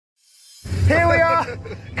Here we are.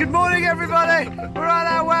 Good morning, everybody. We're on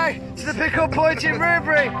our way to the pick up point in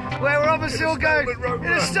Rubery, where we're obviously all going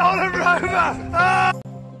in a stolen rover. Oh!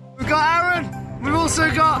 We've got Aaron. We've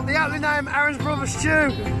also got the aptly named Aaron's brother Stu.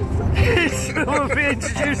 He's will be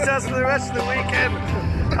introduced us for the rest of the weekend.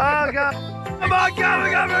 Oh God. Come on, go,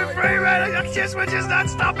 we're going for a free ride. We're just not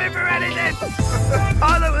stopping for anything.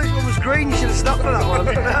 Oh, look, this one was green. You should have stopped for that one.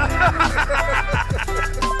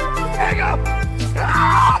 There you go.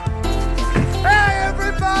 Ah! Hey,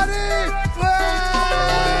 everybody!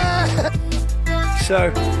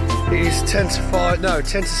 So, it is 10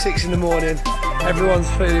 to 6 in the morning. Everyone's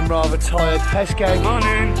feeling rather tired. Hey, Skag.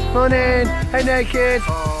 Morning. Morning. Hey, Naked.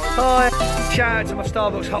 Hi. Shout out to my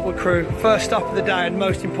Starbucks Hotwood crew. First stop of the day and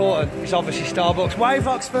most important is obviously Starbucks. Wave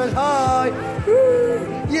Oxford, hi! Woo.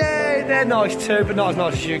 Yay, they're nice too, but not as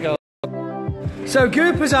nice as you guys. So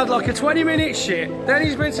Gooper's had like a 20-minute shit, then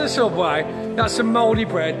he's been to the Subway, got some mouldy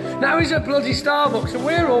bread, now he's at bloody Starbucks and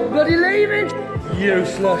we're all bloody leaving.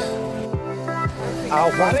 Useless. I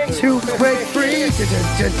want to break free.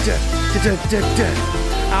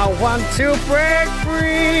 I want to break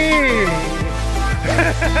free.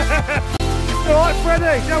 Alright,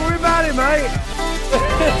 Freddie, don't worry about it, mate.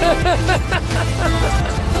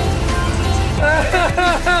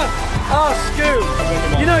 Oh, Scoop,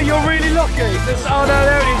 you know, you're really lucky. Oh, no,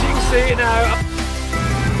 there it is, you can see it now.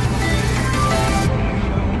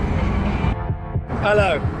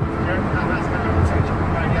 Hello.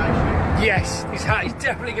 Yes, he's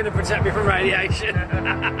definitely going to protect me from radiation.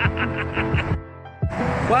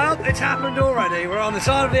 Well, it's happened already. We're on the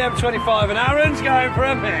side of the M25 and Aaron's going for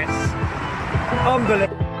a miss.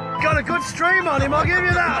 Unbelievable. Got a good stream on him, I'll give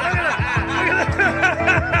you that. Look at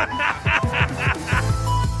that.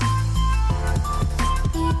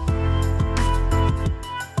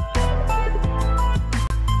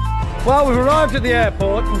 Well, we've arrived at the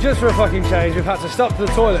airport and just for a fucking change we've had to stop to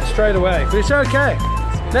the toilet straight away. But it's okay.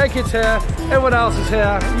 Naked's here, everyone else is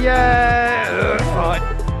here. Yeah. Right.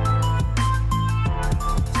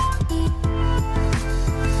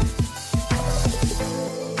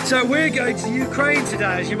 So we're going to Ukraine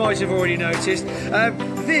today, as you might have already noticed.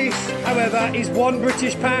 This, however, is £1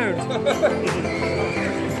 British.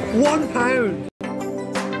 £1.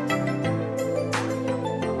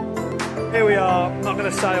 Here we are. I'm not going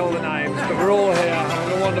to say all the names, but we're all here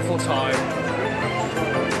having a wonderful time.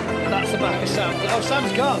 That's the back of Sam. Oh,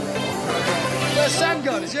 Sam's gone. Where's Sam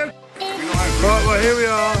gone? Is he okay? Right, well, here we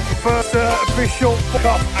are. First official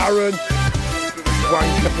fuck-off Aaron.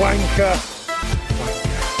 Wanker.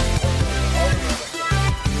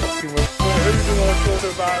 Who's the one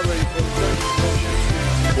talking about a refund?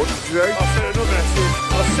 What did you say? I sent another message.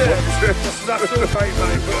 I said, that's all fake,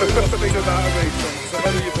 mate, but who's speaking about a refund? So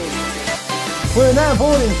whether you bought. We're now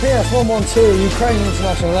boarding PS112, Ukraine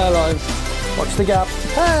International Airlines. Watch the gap.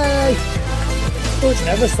 Hey! Oh, it's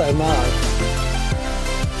ever so mild.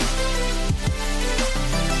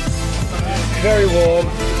 Very warm.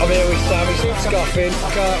 I'm here with Sam, he's scoffing.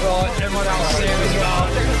 Right, everyone else here as well.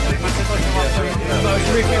 The most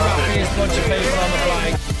ripping, raffiest bunch of people on the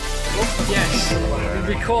plane. Yes,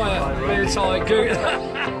 be quiet, really tight.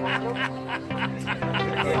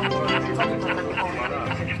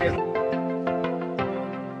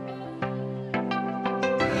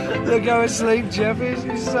 They're going to sleep, Jeff.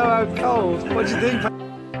 It's so out cold. What do you think?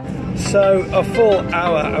 So, a full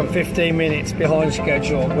hour and 15 minutes behind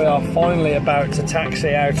schedule. We are finally about to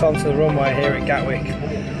taxi out onto the runway here at Gatwick.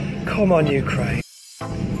 Come on, Ukraine.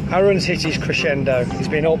 Aaron's hit his crescendo. He's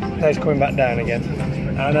been up, now he's coming back down again.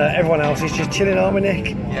 And everyone else is just chilling, aren't we,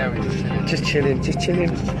 Nick? Yeah, we're Just chilling. Just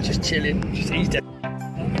ease down.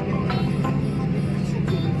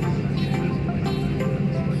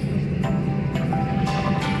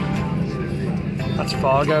 That's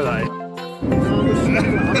Fargo, that is.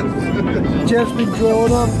 Jeff's been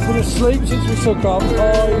drawn up, been asleep since we took off.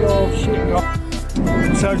 Oh,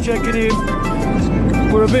 shit. So checking in,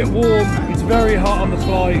 we're a bit warm, it's very hot on the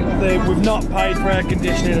flight. We've not paid for air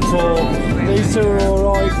conditioning at all. These two are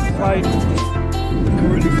alright.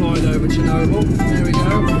 Currently flying over Chernobyl. There we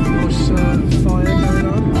go. What's fire going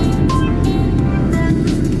on?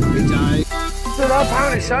 Good day. So that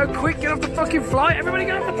apparently so quick, get off the fucking flight. Everybody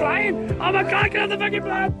get off the plane. Oh my God, get off the fucking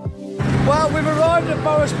plane. Well, we've arrived at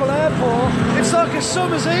Borispol Airport. It's like a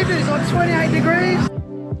summer's evening, it's like 28 degrees.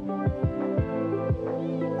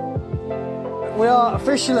 We are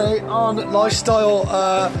officially on Lifestyle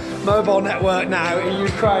mobile network now in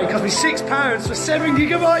Ukraine. It cost me £6 for 7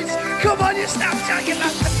 gigabytes. Come on, you Snapchat, get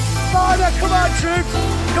that. Come on, troops.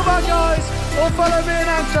 Come on, guys. All follow me and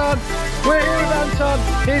Anton. We're here with Anton.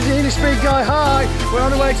 Here's the English speak guy. Hi. We're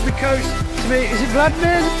on the way to the coast to meet, is it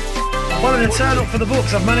Vladimir? Well, in a turn up for the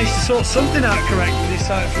books, I've managed to sort something out correctly,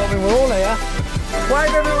 so I mean, we're all here.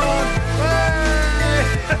 Wave everyone!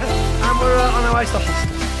 Hey! And we're on our way to the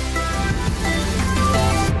hostel.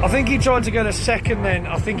 I think he tried to go to second then.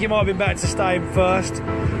 I think it might have been better to stay in first.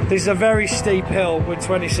 This is a very steep hill with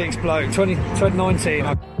 26 bloke, 2019.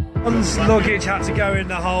 One's luggage had to go in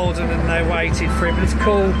the hold and then they waited for him, but it's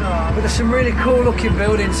cool. But there's some really cool looking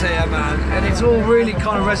buildings here, man, and it's all really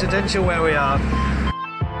kind of residential where we are.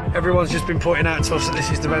 Everyone's just been pointing out to us that this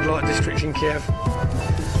is the red light district in Kiev,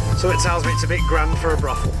 so it tells me it's a bit grand for a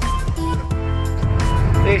brothel.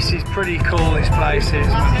 This is pretty cool, this place is,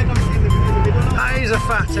 man. That is a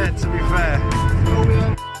fat head, to be fair.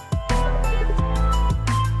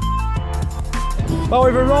 Well,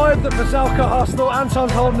 we've arrived at the Veselka hostel.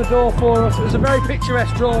 Anton's holding the door for us. It was a very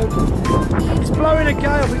picturesque drive. It's blowing a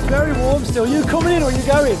gale, but it's very warm still. You coming in or you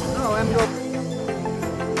going? No, I'm going.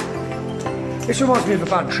 This reminds me of a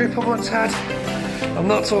bad trip I once had. I'm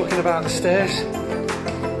not talking about the stairs.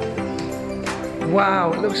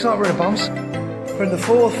 Wow, it looks like we're in a bombs. We're in the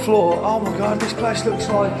 4th floor. Oh my god, this place looks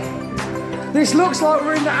like... This looks like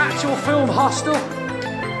we're in the actual film Hostel.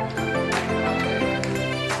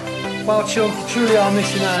 Well, chum, you truly are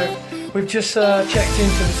missing out. We've just checked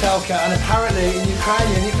into Veselka, and apparently in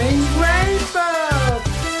Ukrainian it means rainbow.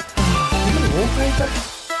 Wallpaper.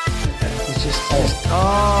 It's just.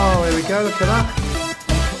 Oh, here we go. Look at that.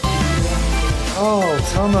 Oh,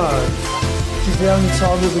 Tomo. This is the only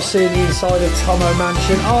time we'll be seeing the inside of Tomo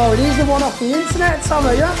Mansion. Oh, it is the one off the internet, Tomo.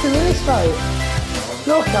 You're happy with this, mate?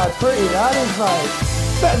 Look how pretty that is, mate.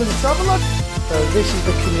 Better than the Travelodge. So this is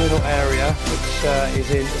the communal area, which is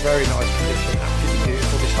in very nice condition. Absolutely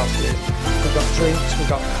beautiful, this hostel is. We've got drinks, we've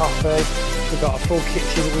got coffee, we've got a full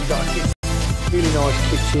kitchen, we've got a kitchen, really nice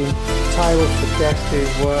kitchen, tables for guests doing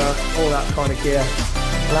work, all that kind of gear.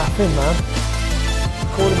 Laughing, man.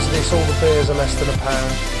 According to this, all the beers are less than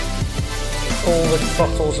 £1. All the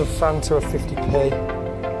bottles of Fanta are 50p.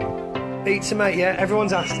 Pizza, mate, yeah,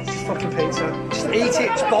 everyone's asked. It's just fucking pizza. Just eat it,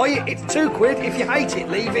 just buy it. It's £2. If you hate it,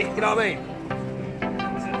 leave it, you know what I mean?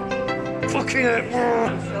 Fucking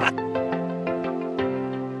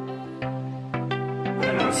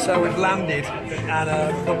So we've landed,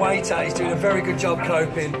 and the waiter is doing a very good job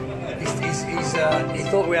coping. He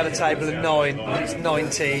thought we had a table of 9, but it's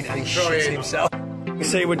 19, and he's shitting himself. You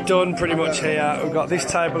see, we're done pretty much here. We've got this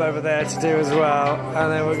table over there to do as well,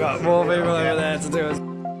 and then we've got more people over there to do as well.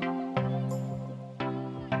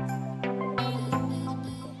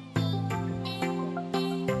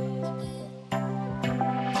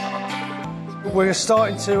 We're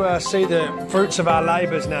starting to see the fruits of our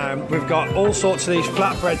labours now. We've got all sorts of these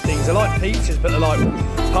flatbread things. They're like pizzas, but they're like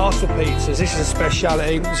parcel pizzas. This is a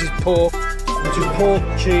speciality. This is pork,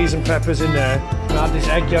 cheese and peppers in there. And I had this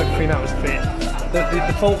egg yolk thing that was fit.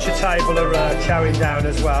 The vulture table are chowing down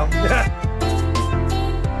as well.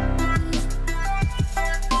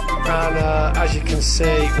 And as you can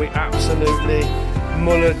see, we absolutely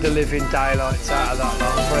mullered the living daylights out of that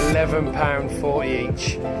lot for £11.40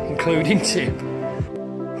 each, including tip.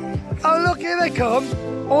 Oh look, here they come.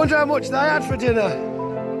 I wonder how much they had for dinner.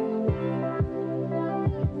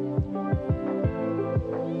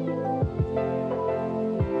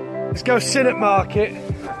 Let's go Synnet Market.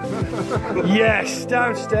 Yes,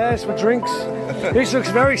 downstairs for drinks. This looks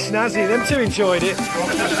very snazzy. Them two enjoyed it.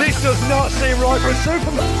 This does not seem right for a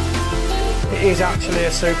supermarket. It is actually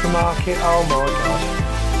a supermarket. Oh my god.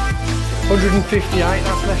 158,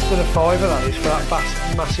 that's less than a fiver that is for that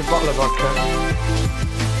massive bottle of vodka.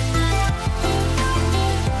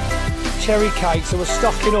 Cherry cakes, so we're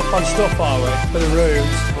stocking up on stuff, are we, for the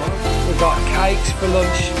rooms. We've got cakes for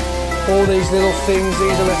lunch, all these little things,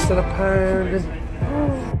 these are less than £1.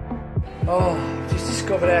 Oh, just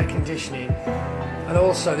discovered air conditioning. And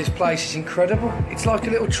also this place is incredible. It's like a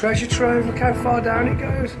little treasure trove, look how far down it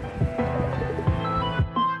goes.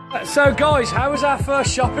 So guys, how was our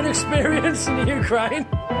first shopping experience in the Ukraine?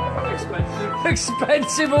 Expensive.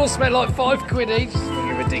 Expensive, all spent like £5 each. It's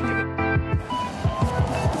fucking ridiculous.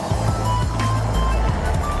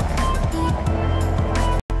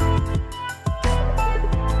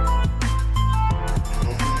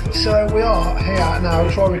 So we are here now,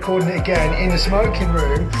 try recording it again, in the smoking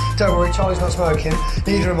room. Don't worry, Charlie's not smoking,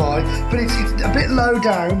 neither am I. But it's a bit low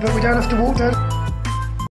down, but we don't have to walk down.